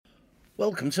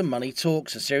Welcome to Money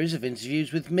Talks, a series of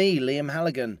interviews with me, Liam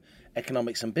Halligan,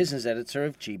 Economics and Business Editor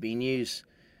of GB News.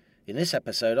 In this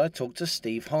episode, I talked to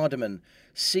Steve Hardiman,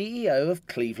 CEO of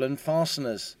Cleveland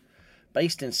Fasteners.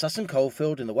 Based in Sutton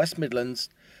Coldfield in the West Midlands,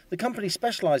 the company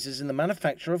specialises in the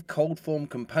manufacture of cold-form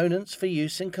components for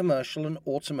use in commercial and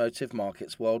automotive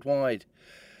markets worldwide.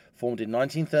 Formed in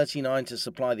 1939 to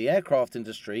supply the aircraft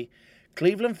industry,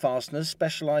 Cleveland Fasteners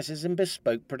specialises in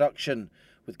bespoke production,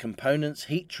 with components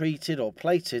heat-treated or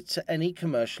plated to any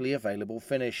commercially available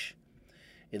finish.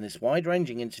 In this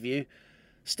wide-ranging interview,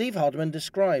 Steve Hardiman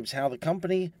describes how the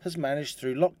company has managed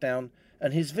through lockdown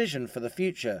and his vision for the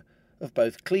future of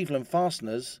both Cleveland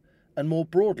Fasteners and, more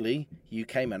broadly,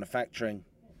 UK manufacturing.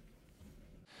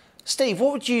 Steve,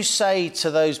 what would you say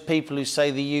to those people who say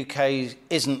the UK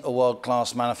isn't a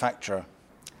world-class manufacturer?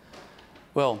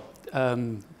 Well,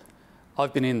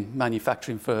 I've been in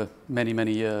manufacturing for many,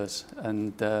 many years,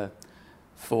 and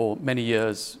for many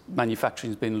years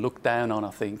manufacturing has been looked down on,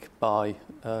 I think, by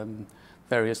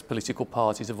various political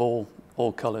parties of all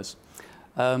colours.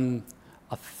 I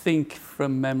think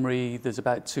from memory there's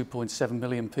about 2.7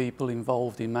 million people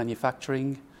involved in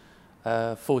manufacturing.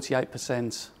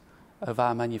 48% of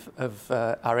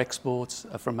our exports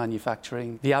are from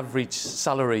manufacturing. The average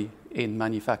salary in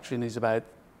manufacturing is about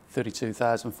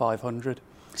 32,500.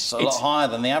 It's a lot higher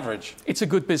than the average. It's a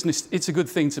good business. It's a good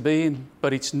thing to be in,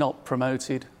 but it's not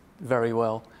promoted very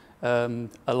well. A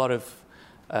lot of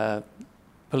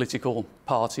political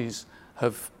parties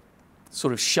have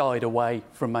sort of shied away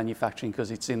from manufacturing because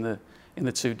it's in the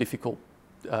too difficult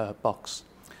box,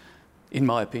 in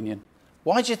my opinion.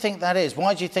 Why do you think that is?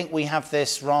 Why do you think we have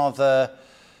this rather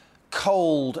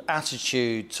cold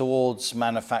attitude towards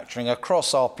manufacturing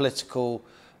across our political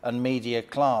and media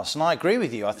class? And I agree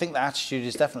with you. I think the attitude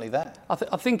is definitely there.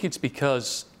 I think it's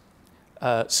because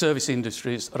service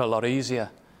industries are a lot easier.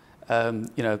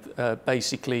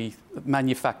 Basically,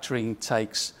 manufacturing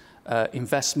takes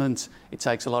investment, it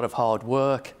takes a lot of hard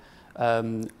work,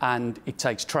 and it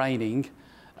takes training.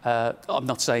 I'm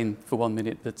not saying for 1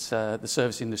 minute that the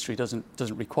service industry doesn't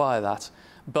require that,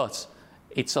 but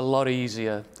it's a lot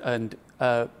easier, and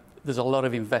there's a lot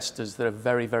of investors that are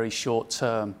very, very short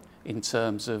term in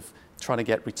terms of trying to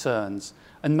get returns,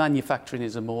 and manufacturing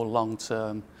is a more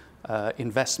long-term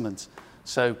investment.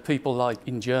 So people like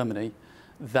in Germany,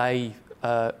 they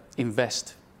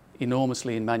invest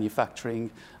enormously in manufacturing,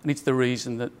 and it's the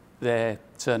reason that their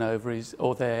turnover is,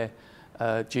 or their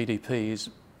GDP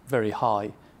is very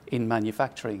high in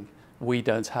manufacturing. We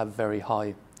don't have very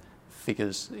high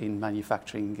figures in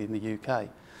manufacturing in the UK.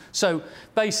 So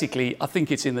basically, I think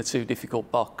it's in the too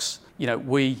difficult box.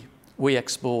 We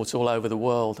export all over the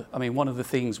world. I mean, one of the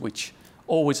things which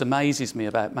always amazes me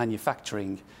about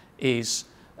manufacturing is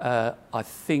I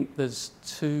think there's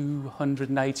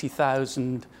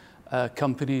 280,000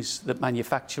 companies that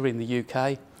manufacture in the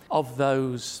UK. Of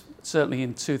those, certainly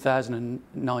in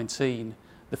 2019,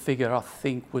 the figure I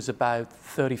think was about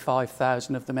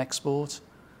 35,000 of them export.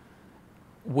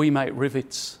 We make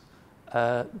rivets.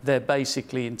 They're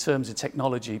basically, in terms of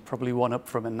technology, probably one up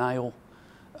from a nail.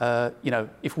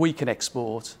 If we can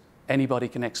export, anybody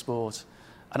can export.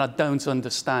 And I don't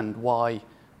understand why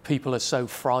people are so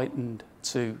frightened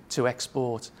to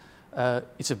export.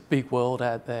 It's a big world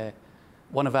out there.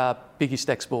 One of our biggest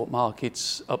export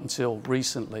markets up until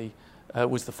recently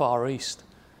was the Far East.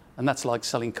 And that's like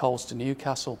selling coals to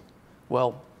Newcastle.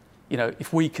 Well,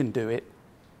 if we can do it,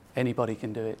 anybody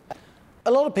can do it.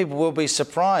 A lot of people will be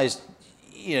surprised.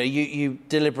 You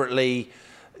deliberately,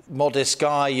 modest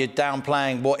guy, you're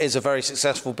downplaying what is a very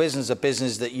successful business, a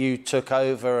business that you took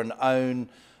over and own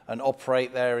and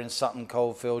operate there in Sutton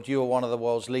Coldfield. You are one of the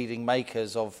world's leading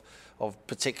makers of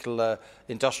particular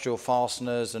industrial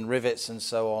fasteners and rivets and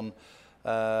so on.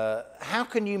 How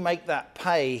can you make that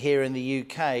pay here in the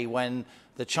UK when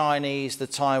the Chinese, the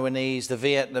Taiwanese, the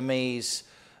Vietnamese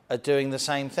are doing the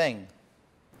same thing?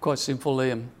 Quite simple,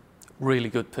 Liam. Really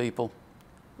good people.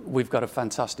 We've got a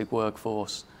fantastic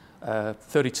workforce.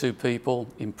 32 people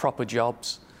in proper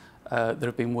jobs that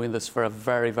have been with us for a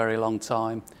very, very long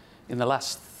time. In the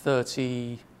last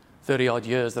 30 odd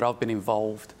years that I've been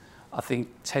involved, I think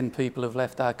 10 people have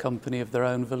left our company of their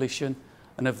own volition,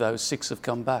 and of those 6 have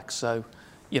come back. So,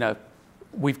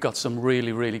 we've got some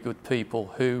really, really good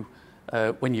people who,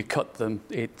 when you cut them,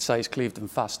 it says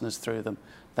Cleveland Fasteners through them.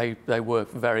 They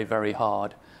work very, very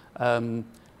hard. And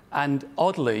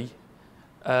oddly,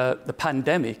 the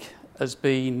pandemic has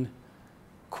been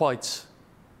quite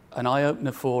an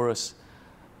eye-opener for us.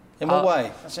 In what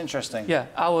way? That's interesting. Yeah,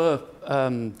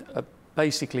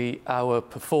 basically our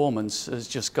performance has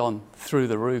just gone through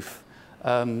the roof.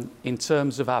 In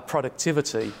terms of our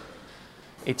productivity,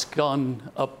 It's gone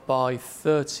up by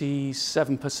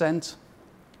 37%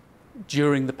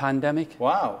 during the pandemic.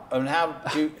 Wow. And how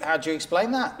do you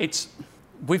explain that?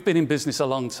 We've been in business a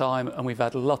long time, and we've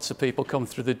had lots of people come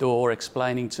through the door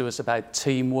explaining to us about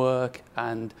teamwork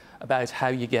and about how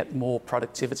you get more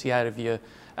productivity out of your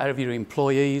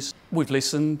employees. We've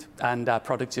listened, and our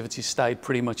productivity stayed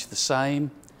pretty much the same.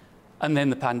 And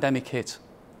then the pandemic hit.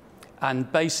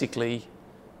 And basically,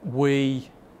 we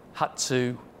had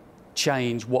to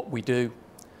change what we do.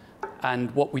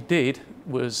 And what we did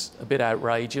was a bit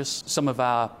outrageous. Some of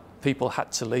our people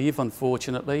had to leave,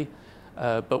 unfortunately,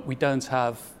 but we don't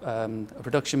have a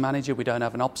production manager, we don't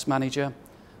have an ops manager.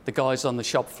 The guys on the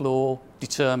shop floor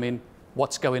determine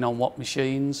what's going on what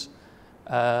machines.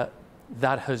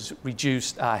 That has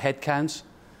reduced our headcount.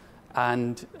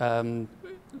 And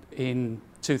in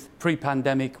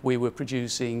pre-pandemic, we were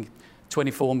producing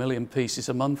 24 million pieces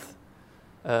a month.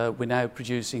 We're now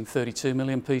producing 32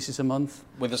 million pieces a month.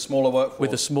 With a smaller workforce?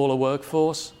 With a smaller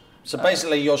workforce. So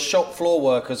basically your shop floor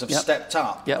workers have stepped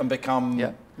up and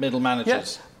become middle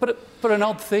managers. Yeah. But an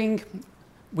odd thing,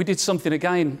 we did something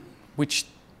again which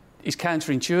is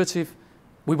counterintuitive.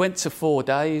 We went to 4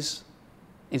 days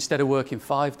instead of working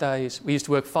 5 days. We used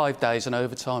to work 5 days and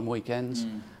overtime weekends.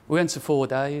 We went to 4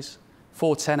 days,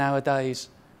 4 10-hour days,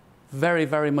 very,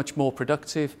 very much more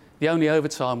productive. The only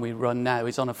overtime we run now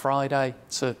is on a Friday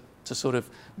to sort of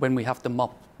when we have to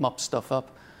mop stuff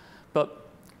up. But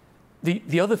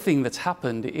the other thing that's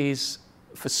happened is,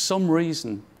 for some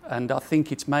reason, and I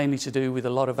think it's mainly to do with a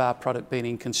lot of our product being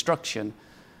in construction,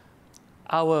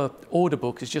 our order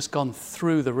book has just gone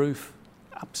through the roof,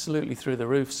 absolutely through the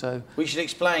roof. So we should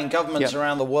explain, governments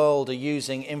around the world are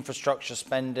using infrastructure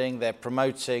spending, they're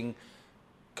promoting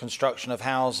construction of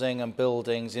housing and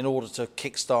buildings in order to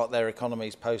kickstart their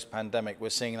economies post-pandemic. We're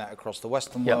seeing that across the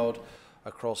Western world,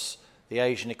 across the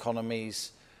Asian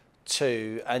economies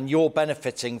too, and you're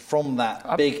benefiting from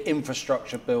that big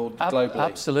infrastructure build globally.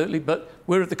 Absolutely, but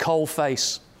we're at the coal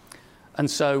face,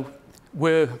 and so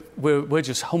we're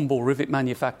just humble rivet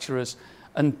manufacturers,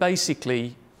 and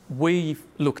basically we've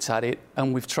looked at it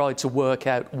and we've tried to work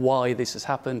out why this has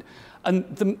happened.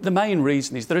 And the main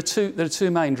reason is there are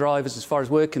two main drivers as far as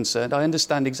we're concerned. I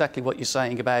understand exactly what you're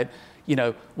saying about,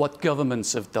 what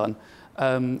governments have done.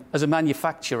 As a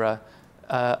manufacturer,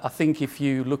 I think if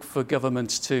you look for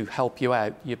governments to help you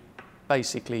out, you're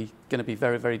basically going to be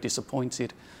very, very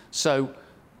disappointed. So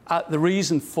the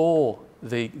reason for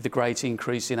the great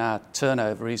increase in our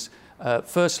turnover is,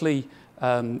 firstly,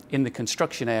 in the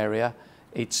construction area,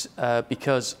 it's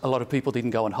because a lot of people didn't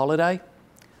go on holiday.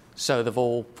 So they've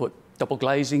all put double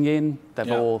glazing in,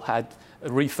 they've all had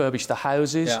refurbished the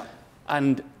houses,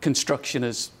 and construction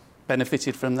has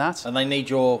benefited from that. And they need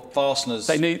your fasteners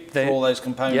for all those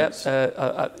components.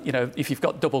 If you've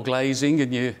got double glazing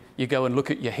and you go and look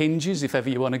at your hinges, if ever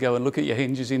you want to go and look at your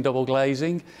hinges in double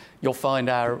glazing, you'll find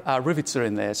our rivets are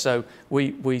in there. So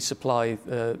we supply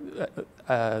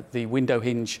the window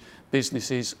hinge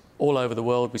businesses all over the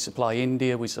world. We supply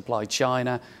India, we supply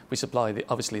China, we supply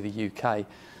obviously the UK.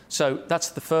 So that's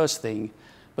the first thing.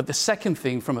 But the second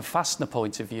thing, from a fastener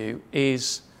point of view,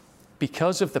 is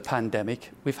because of the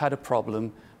pandemic, we've had a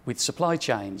problem with supply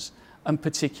chains, and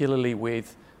particularly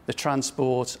with the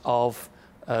transport of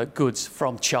goods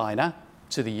from China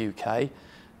to the UK.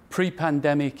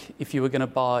 Pre-pandemic, if you were going to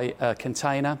buy a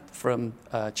container from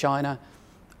China,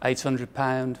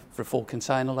 £800 for a full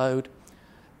container load.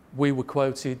 We were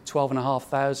quoted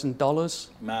 $12,500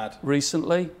 Mad.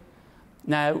 Recently.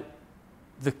 Now,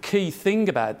 the key thing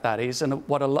about that is, and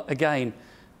again,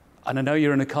 and I know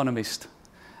you're an economist,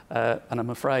 and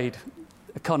I'm afraid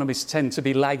economists tend to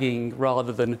be lagging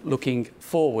rather than looking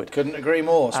forward. Couldn't agree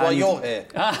more. That's why you're here.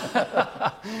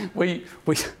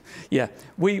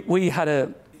 We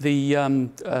had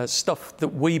the stuff that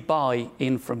we buy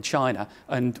in from China,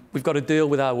 and we've got to deal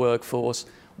with our workforce.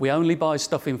 We only buy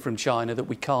stuff in from China that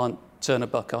we can't turn a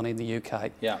buck on in the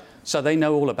UK. Yeah. So they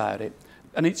know all about it.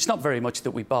 And it's not very much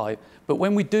that we buy, but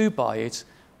when we do buy it,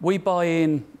 we buy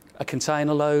in a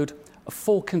container load. A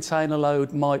full container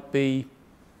load might be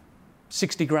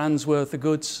 60 grand's worth of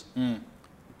goods.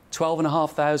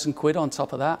 12,500 quid on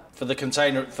top of that. For the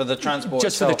container, for the transport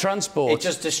Just itself. For the transport. It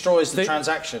just destroys the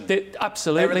transaction.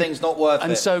 Absolutely. Everything's not worth it.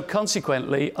 And so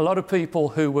consequently, a lot of people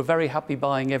who were very happy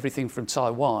buying everything from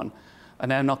Taiwan are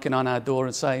now knocking on our door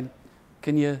and saying,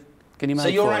 can you make So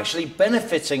you're actually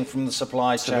benefiting from the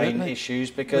supply chain issues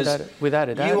because without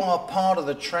a doubt. You are part of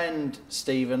the trend,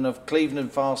 Stephen, of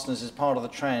Cleveland Fasteners is part of the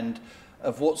trend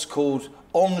of what's called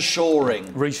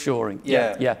onshoring. Reshoring.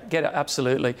 Yeah. Get it,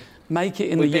 absolutely. Make it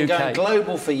in the UK. We've been going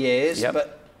global for years,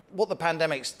 but what the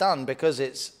pandemic's done, because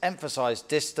it's emphasised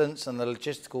distance and the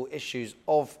logistical issues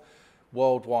of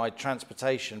worldwide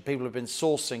transportation, people have been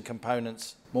sourcing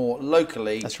components more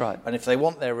locally. That's right. And if they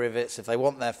want their rivets, if they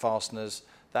want their fasteners,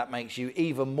 that makes you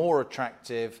even more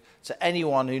attractive to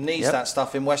anyone who needs that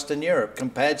stuff in Western Europe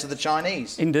compared to the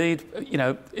Chinese. Indeed. You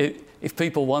know, if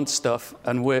people want stuff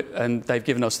and they've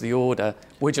given us the order,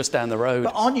 we're just down the road.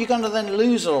 But aren't you going to then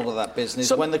lose all of that business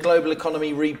when the global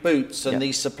economy reboots and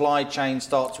these supply chains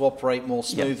start to operate more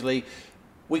smoothly?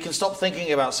 We can stop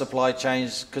thinking about supply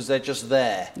chains because they're just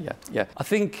there. Yeah. I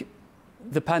think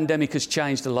the pandemic has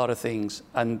changed a lot of things,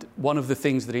 and one of the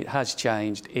things that it has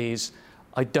changed is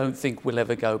I don't think we'll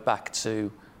ever go back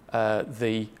to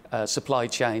the supply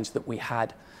chains that we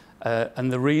had.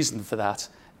 And the reason for that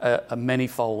are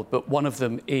manifold, but one of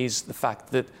them is the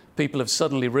fact that people have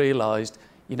suddenly realised,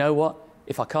 you know what,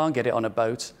 if I can't get it on a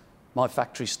boat, my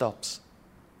factory stops.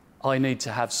 I need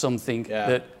to have something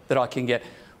that I can get.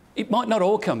 It might not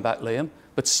all come back, Liam,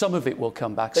 but some of it will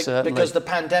come back, certainly. Because the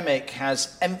pandemic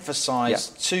has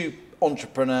emphasised to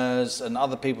entrepreneurs and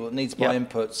other people that need to buy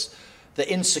inputs the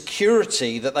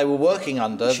insecurity that they were working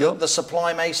under, that the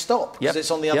supply may stop because it's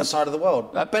on the other side of the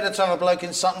world. Better to have a bloke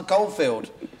in Sutton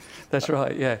Coldfield. That's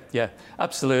right, yeah,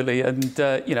 absolutely. And,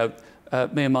 you know,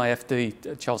 me and my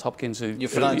FD, Charles Hopkins, your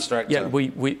finance director. Yeah,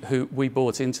 we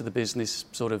bought into the business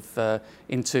sort of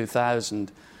in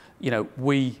 2000. You know,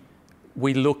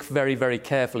 we look very, very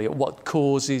carefully at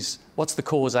what's the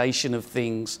causation of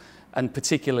things, and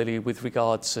particularly with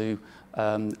regard to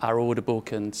our order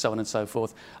book and so on and so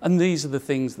forth. And these are the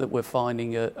things that we're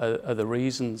finding are the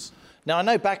reasons. Now, I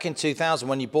know back in 2000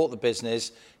 when you bought the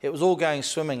business, it was all going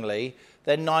swimmingly.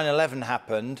 Then 9/11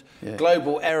 happened.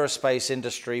 Global aerospace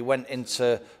industry went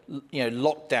into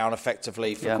lockdown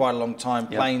effectively for quite a long time.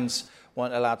 Planes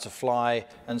weren't allowed to fly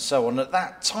and so on. At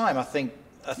that time, I think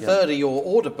a third of your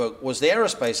order book was the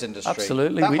aerospace industry.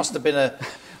 Absolutely. That must have been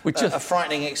a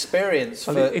frightening experience.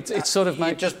 It sort of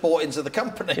you just bought into the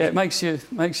company. Yeah, it makes you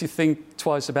think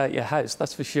twice about your house.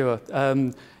 That's for sure.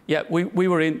 We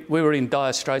were in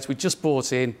dire straits. We just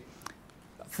bought in.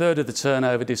 A third of the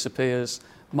turnover disappears.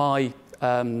 My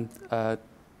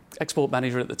export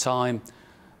manager at the time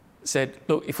said,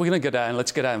 "Look, if we're going to go down,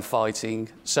 let's go down fighting."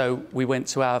 So we went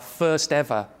to our first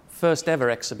ever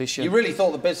exhibition. You really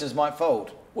thought the business might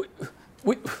fold?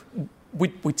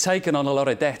 We'd taken on a lot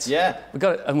of debt. Yeah.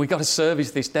 We got to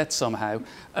service this debt somehow.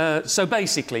 So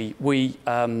basically, we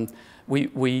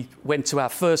went to our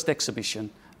first exhibition,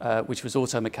 which was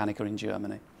Automechanica in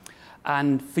Germany.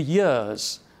 And for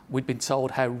years, we'd been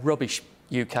told how rubbish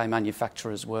UK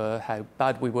manufacturers were, how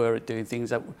bad we were at doing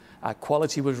things, that our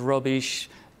quality was rubbish.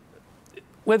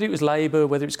 Whether it was Labour,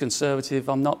 whether it was Conservative,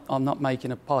 I'm not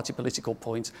making a party political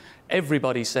point.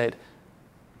 Everybody said,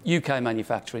 UK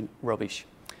manufacturing, rubbish.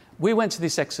 We went to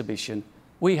this exhibition.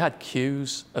 We had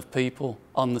queues of people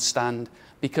on the stand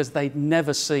because they'd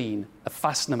never seen a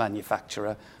fastener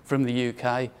manufacturer from the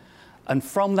UK. And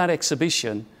from that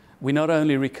exhibition, we not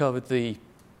only recovered the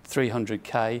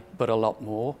 300k, but a lot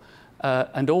more.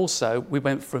 And also, we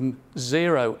went from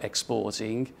zero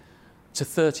exporting to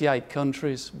 38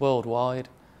 countries worldwide.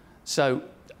 So,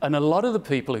 and a lot of the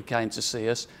people who came to see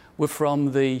us were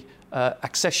from the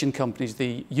accession companies,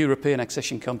 the European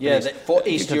accession companies. Yeah, for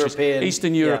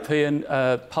Eastern European,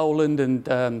 Poland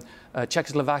and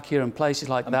Czechoslovakia and places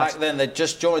like that. Back then, they'd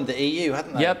just joined the EU,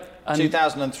 hadn't they? Yep.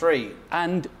 2003.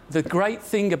 And the great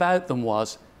thing about them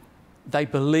was they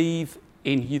believe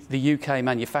in the UK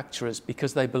manufacturers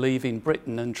because they believe in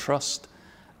Britain and trust.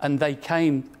 And they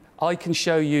came. I can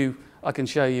show you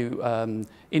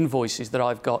invoices that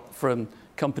I've got from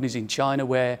companies in China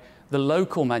where the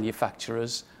local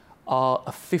manufacturers are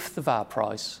a fifth of our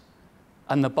price,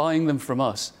 and they're buying them from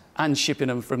us and shipping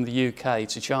them from the UK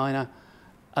to China.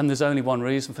 And there's only one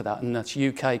reason for that, and that's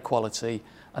UK quality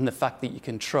and the fact that you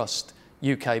can trust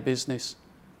UK business.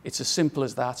 It's as simple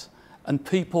as that. And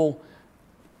people,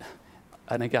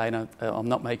 and again, I'm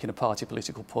not making a party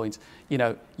political point, you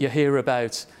know, you hear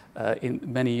about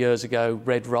many years ago,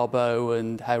 Red Robbo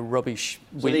and how rubbish...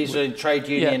 So these are trade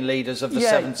union leaders of the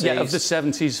 70s. Yeah, of the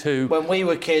 70s who... When we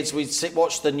were kids, we'd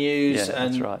watch the news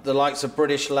and the likes of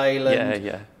British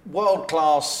Leyland,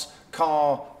 world-class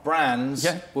car brands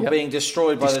were being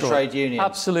destroyed by the trade unions.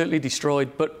 Absolutely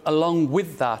destroyed. But along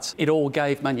with that, it all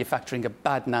gave manufacturing a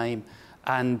bad name.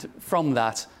 And from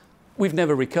that, we've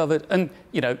never recovered. And,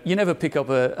 you know, you never pick up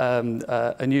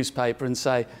a newspaper and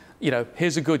say, you know,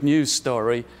 here's a good news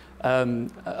story.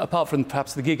 Apart from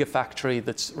perhaps the Gigafactory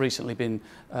that's recently been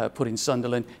put in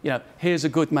Sunderland, you know, here's a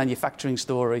good manufacturing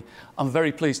story. I'm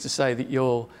very pleased to say that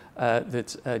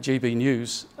GB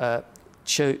News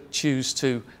choose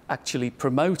to actually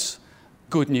promote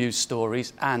good news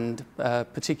stories, and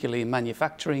particularly in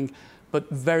manufacturing, but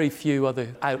very few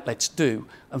other outlets do.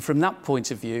 And from that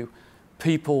point of view,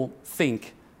 people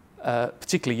think,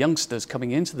 particularly youngsters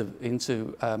coming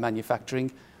into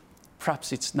manufacturing,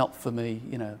 perhaps it's not for me.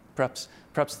 Perhaps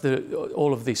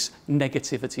all of this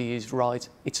negativity is right.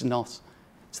 It's not.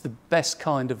 It's the best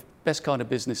kind of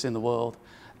business in the world.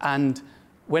 And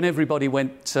when everybody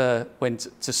went to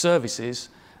services,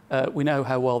 we know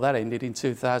how well that ended in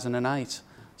 2008.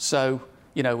 So,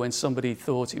 when somebody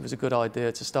thought it was a good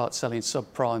idea to start selling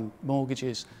subprime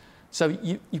mortgages. So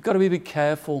you've got to be a bit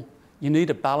careful. You need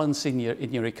a balance in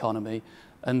your economy,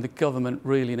 and the government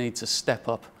really needs to step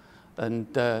up and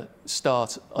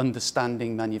start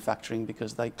understanding manufacturing,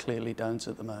 because they clearly don't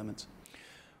at the moment.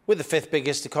 We're the 5th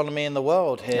biggest economy in the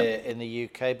world here in the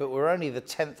UK, but we're only the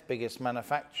 10th biggest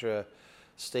manufacturer,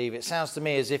 Steve. It sounds to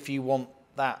me as if you want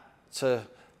that to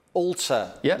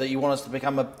alter, that you want us to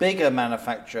become a bigger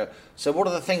manufacturer. So what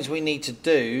are the things we need to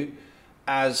do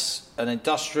as an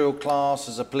industrial class,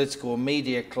 as a political and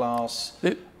media class,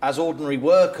 as ordinary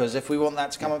workers, if we want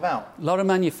that to come about? A lot of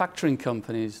manufacturing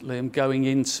companies, Liam, going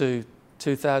into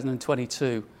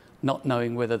 2022 not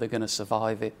knowing whether they're going to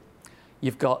survive it.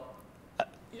 You've got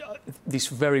this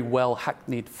very well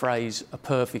hackneyed phrase, a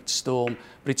perfect storm,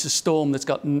 but it's a storm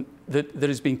that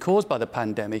has been caused by the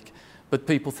pandemic, but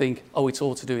people think, oh, it's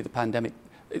all to do with the pandemic.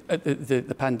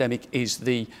 The pandemic is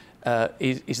the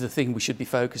thing we should be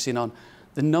focusing on.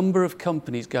 The number of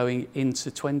companies going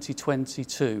into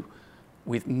 2022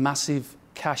 with massive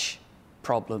cash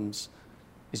problems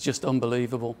is just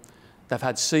unbelievable. They've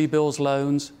had CBILS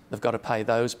loans, they've got to pay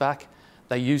those back.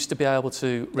 They used to be able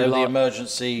to rely... the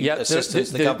emergency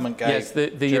assistance the government gave. Yes,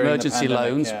 the emergency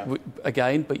loans,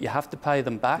 again, but you have to pay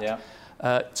them back.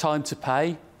 Yeah. Time to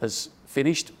pay has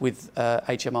finished with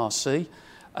HMRC.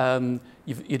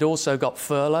 You'd also got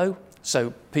furlough,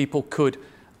 so people could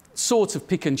sort of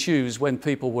pick and choose when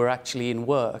people were actually in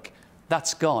work.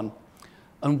 That's gone.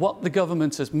 And what the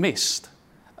government has missed,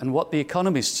 and what the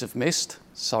economists have missed,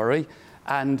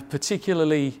 and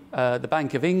particularly the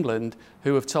Bank of England,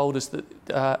 who have told us that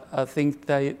I think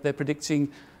they're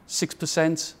predicting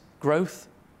 6% growth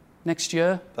next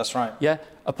year. That's right. Yeah,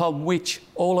 upon which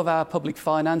all of our public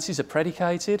finances are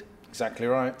predicated. Exactly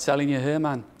right. Telling you here,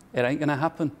 man, it ain't going to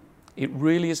happen. It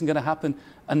really isn't going to happen.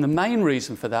 And the main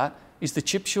reason for that is the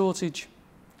chip shortage.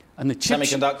 And the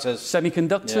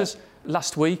Semiconductors. Yeah.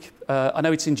 Last week, I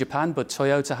know it's in Japan, but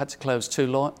Toyota had to close two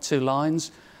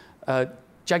lines.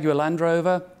 Jaguar Land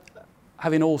Rover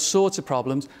having all sorts of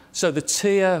problems. So the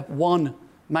tier 1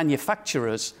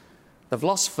 manufacturers, they've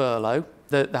lost furlough.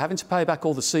 They're having to pay back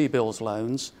all the CBILS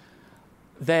loans.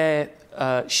 Their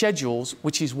schedules,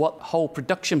 which is what the whole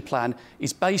production plan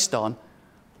is based on,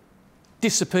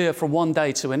 disappear from one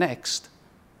day to the next.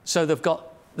 So they've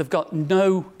got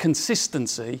no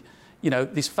consistency.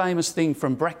 This famous thing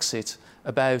from Brexit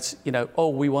about,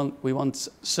 we want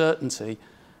certainty.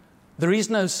 There is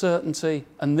no certainty,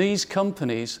 and these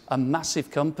companies are massive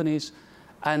companies,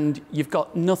 and you've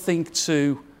got nothing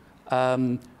to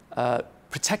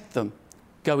protect them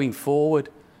going forward.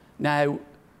 Now,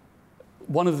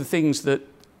 one of the things that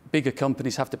bigger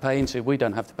companies have to pay into, we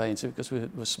don't have to pay into because we're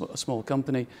a small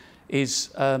company, is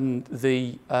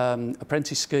the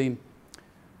apprentice scheme.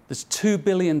 There's £2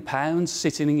 billion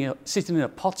sitting in a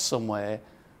pot somewhere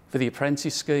for the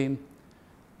apprentice scheme.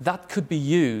 That could be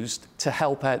used to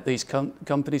help out these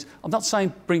companies. I'm not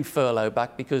saying bring furlough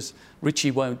back, because Richie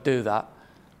won't do that,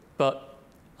 but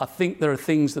I think there are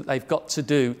things that they've got to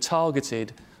do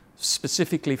targeted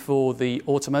specifically for the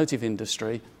automotive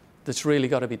industry that's really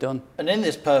got to be done. And in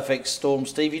this perfect storm,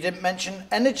 Steve, you didn't mention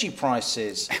energy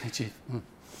prices.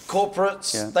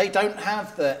 Corporates, they don't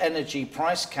have the energy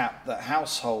price cap that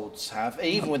households have.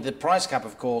 Even with the price cap,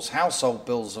 of course, household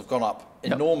bills have gone up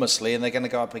enormously, and they're going to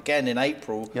go up again in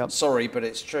April. Sorry, but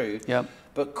it's true.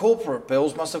 But corporate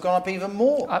bills must have gone up even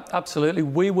more. Absolutely.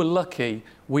 We were lucky.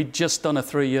 We'd just done a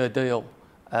 3-year deal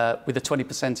with a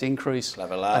 20% increase.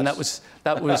 Clever lads. And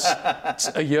that was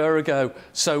a year ago.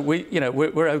 So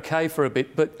we're okay for a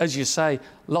bit. But as you say,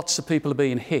 lots of people are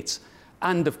being hit.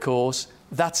 And of course,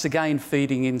 that's again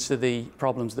feeding into the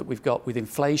problems that we've got with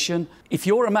inflation. If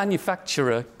you're a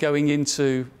manufacturer going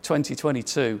into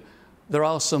 2022, there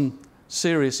are some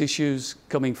serious issues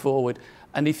coming forward.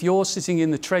 And if you're sitting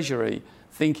in the Treasury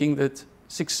thinking that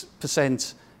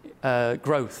 6%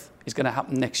 growth is going to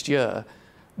happen next year,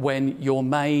 when your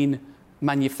main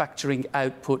manufacturing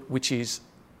output, which is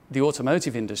the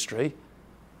automotive industry,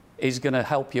 is going to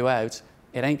help you out,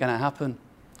 it ain't going to happen.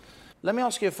 Let me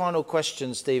ask you a final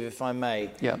question, Steve, if I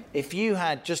may. Yeah. If you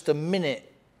had just a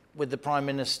minute with the Prime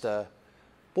Minister,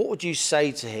 what would you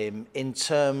say to him in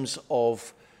terms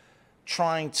of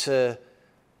trying to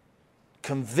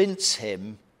convince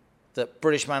him that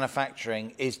British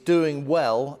manufacturing is doing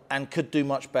well and could do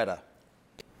much better?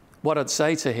 What I'd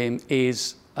say to him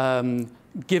is,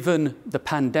 given the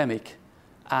pandemic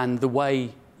and the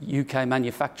way UK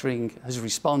manufacturing has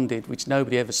responded, which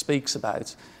nobody ever speaks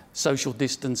about, social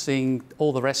distancing,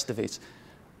 all the rest of it,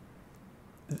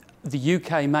 the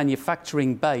UK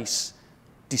manufacturing base,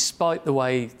 despite the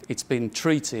way it's been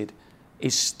treated,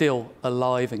 is still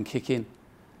alive and kicking.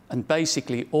 And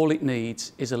basically all it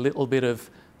needs is a little bit of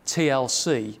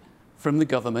TLC from the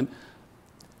government.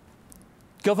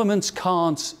 Governments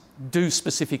can't do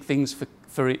specific things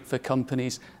for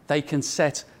companies. They can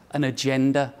set an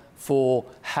agenda for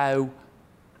how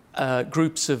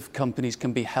groups of companies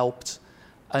can be helped.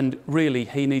 And really,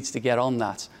 he needs to get on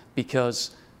that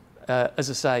because, as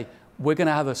I say, we're going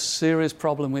to have a serious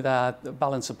problem with our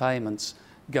balance of payments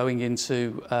going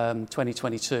into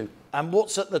 2022. And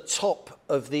what's at the top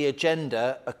of the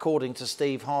agenda, according to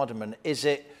Steve Hardiman? Is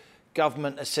it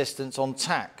government assistance on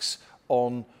tax,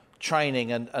 on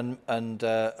training and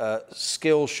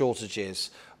skill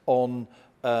shortages, on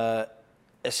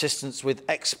assistance with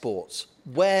exports?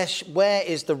 Where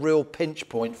is the real pinch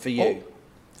point for you?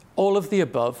 All of the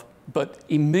above, but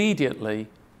immediately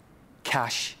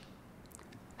cash.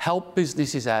 Help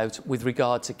businesses out with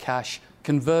regard to cash.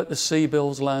 Convert the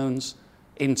CBILS loans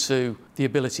into the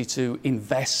ability to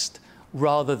invest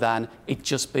rather than it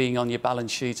just being on your balance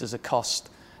sheet as a cost.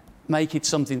 Make it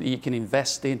something that you can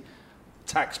invest in.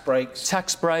 Tax breaks.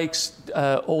 Tax breaks,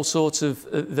 all sorts of...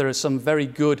 there are some very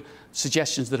good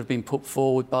suggestions that have been put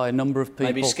forward by a number of people.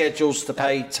 Maybe schedules to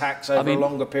pay tax over a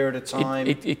longer period of time.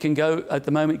 It can go, at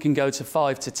the moment, it can go to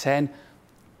 5 to 10.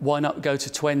 Why not go to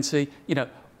 20? You know,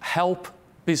 help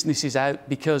businesses out,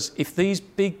 because if these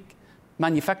big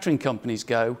manufacturing companies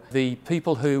go, the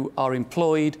people who are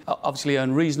employed obviously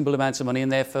earn reasonable amounts of money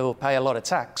and therefore pay a lot of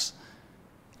tax.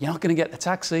 You're not going to get the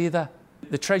tax either.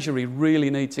 The Treasury really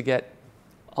need to get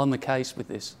on the case with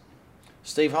this.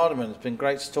 Steve Hardiman, it's been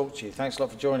great to talk to you. Thanks a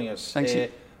lot for joining us here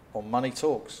on Money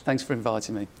Talks. Thanks for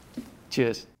inviting me.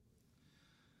 Cheers.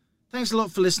 Thanks a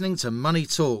lot for listening to Money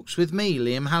Talks with me,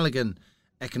 Liam Halligan,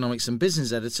 Economics and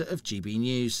Business Editor of GB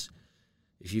News.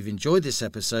 If you've enjoyed this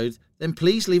episode, then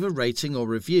please leave a rating or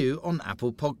review on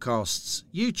Apple Podcasts,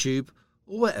 YouTube,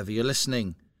 or wherever you're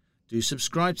listening. Do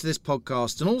subscribe to this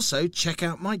podcast and also check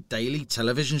out my daily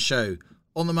television show,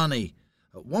 On the Money,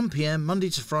 at 1 p.m. Monday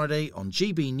to Friday on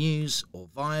GB News or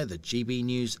via the GB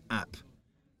News app.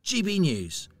 GB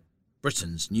News,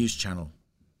 Britain's news channel.